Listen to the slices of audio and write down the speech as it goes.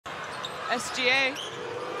SGA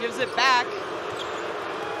gives it back.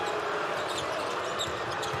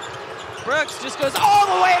 Brooks just goes all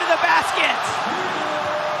the way to the basket.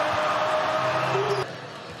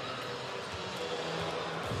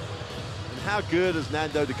 How good has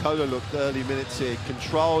Nando Dakota looked early minutes here,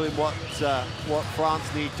 controlling what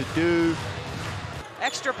France need to do.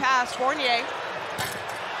 Extra pass, Fournier.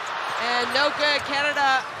 And no good.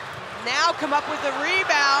 Canada now come up with the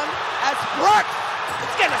rebound as Brooks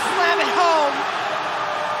is going to slam it home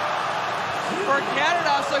for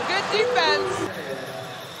Canada. So good defense.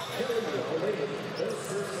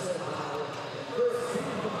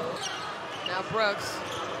 Now Brooks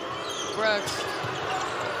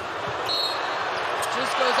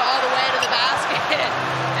just goes all the way to the basket.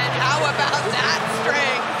 And how about that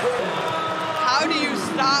strength? How do you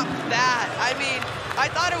stop that? I mean, I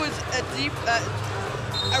thought it was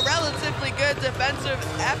a relatively good defensive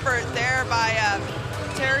effort there by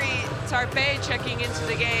Terry Tarpey checking into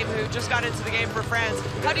the game, who just got into the game for France.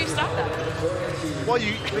 How do you stop that? Well,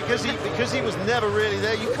 because he was never really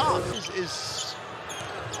there. You can't. Is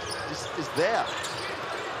there.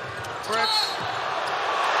 Brooks.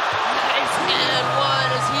 Nice and one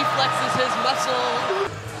as he flexes his muscle.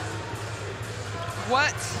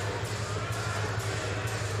 What?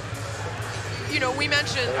 You know, we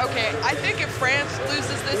mentioned, okay, I think if France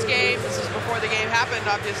loses this game, this is before the game happened,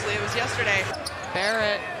 obviously, it was yesterday.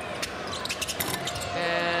 Barrett.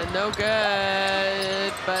 And no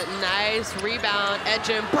good, but nice rebound.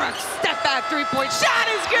 Edgin, Brooks, step back, three-point shot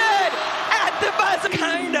is good! At the buzzer,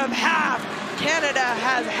 kind of half Canada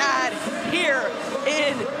has had here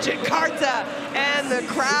in Jakarta, and the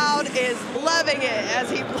crowd is loving it as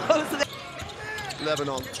he blows it.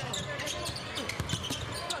 Lebanon.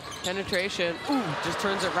 Penetration, ooh, just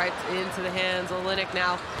turns it right into the hands. Olynyk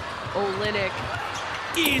now, Olynyk,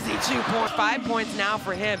 easy 2 points. 5 points now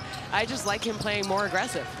for him. I just like him playing more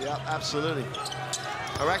aggressive. Yeah, absolutely.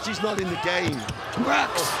 Arachi's not in the game.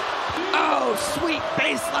 Brooks, oh, sweet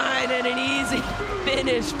baseline and an easy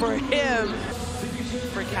finish for him.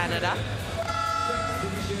 For Canada.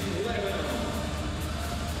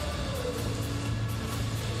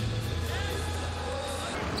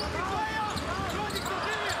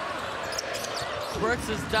 Brooks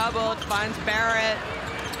is doubled, finds Barrett.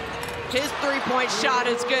 His three-point shot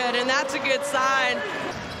is good, and that's a good sign.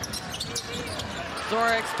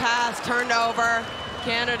 Zoric's pass turned over.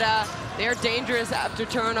 Canada, they're dangerous after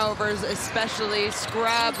turnovers, especially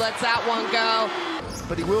Scrub lets that one go.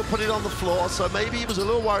 But he will put it on the floor, so maybe he was a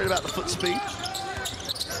little worried about the foot speed.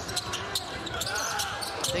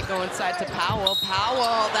 They go inside to Powell.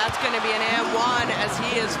 Powell, that's going to be an and one as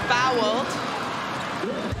he is fouled.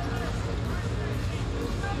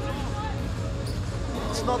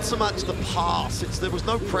 It's not so much the pass, there was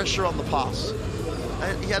no pressure on the pass.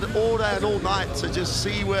 And he had it all day and all night to just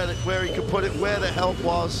see where he could put it, where the help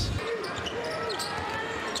was.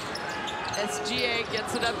 SGA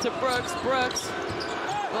gets it up to Brooks. Brooks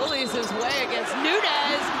bullies his way against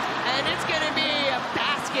Nunez, and it's going to be a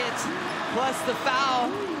basket plus the foul.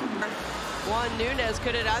 Nunez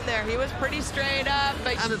could have done there. He was pretty straight up.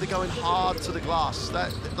 But Canada going hard to the glass.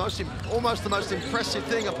 Almost the most impressive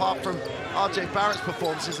thing, apart from RJ Barrett's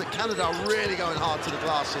performance, is that Canada are really going hard to the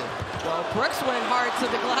glass here. Well, Brooks went hard to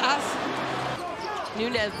the glass.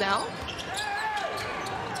 Nunez now.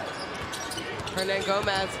 Hernan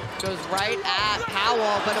Gomez goes right at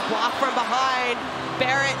Powell, but a block from behind.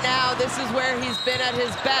 Barrett now, this is where he's been at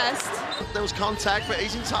his best. There was contact, but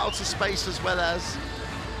he's entitled to space as well as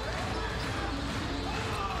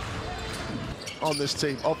on this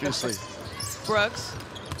team, obviously. Brooks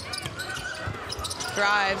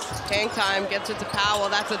drives, hang time, gets it to Powell.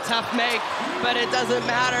 That's a tough make, but it doesn't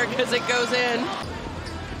matter because it goes in.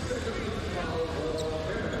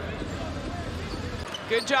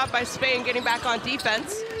 Good job by Spain getting back on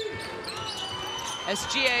defense.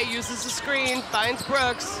 SGA uses the screen, finds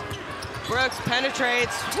Brooks. Brooks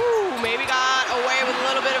penetrates, maybe got away with a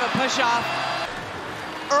little bit of a push-off.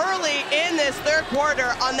 Early in this third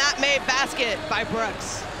quarter on that made basket by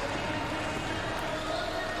Brooks.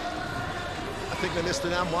 I think they missed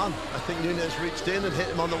an and one. I think Nunez reached in and hit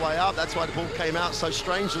him on the way up. That's why the ball came out so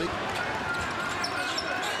strangely.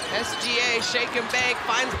 SGA shake and bake,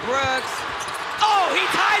 finds Brooks. Oh, he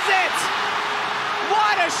ties it!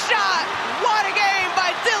 What a shot! What a game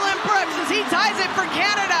by Dillon Brooks as he ties it for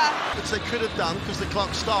Canada. Which they could have done because the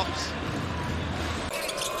clock stops.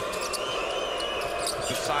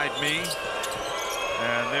 Beside me,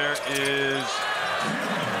 and there is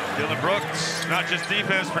Dillon Brooks. Not just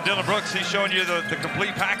defense for Dillon Brooks, he's showing you the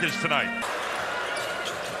complete package tonight.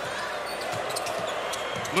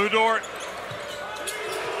 Lou Dort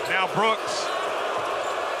Now Brooks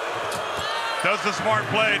does the smart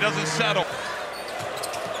play, doesn't settle.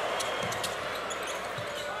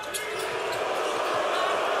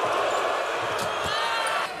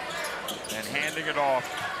 And handing it off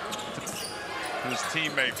to his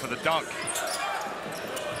teammate for the dunk.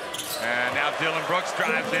 And now Dillon Brooks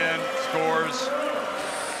drives in, scores.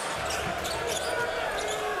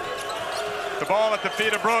 The ball at the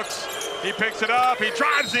feet of Brooks. He picks it up, he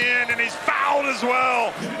drives in, and he's fouled as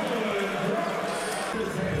well.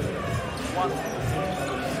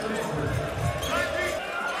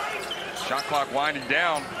 Shot clock winding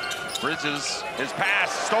down. Bridges, his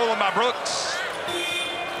pass, stolen by Brooks.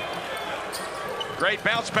 Great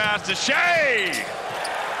bounce pass to Shea.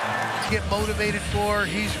 Get motivated for.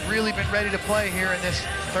 He's really been ready to play here in this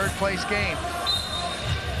third place game.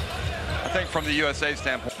 I think from the USA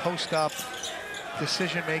standpoint. Post-up,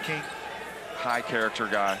 decision-making. High character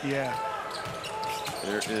guy. Yeah.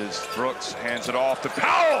 There is Brooks, hands it off to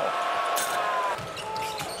Powell.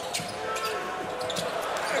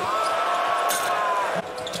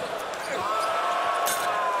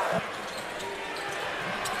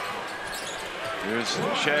 Here's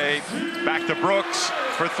Shea, back to Brooks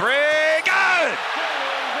for three, good!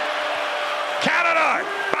 Canada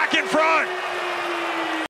back in front.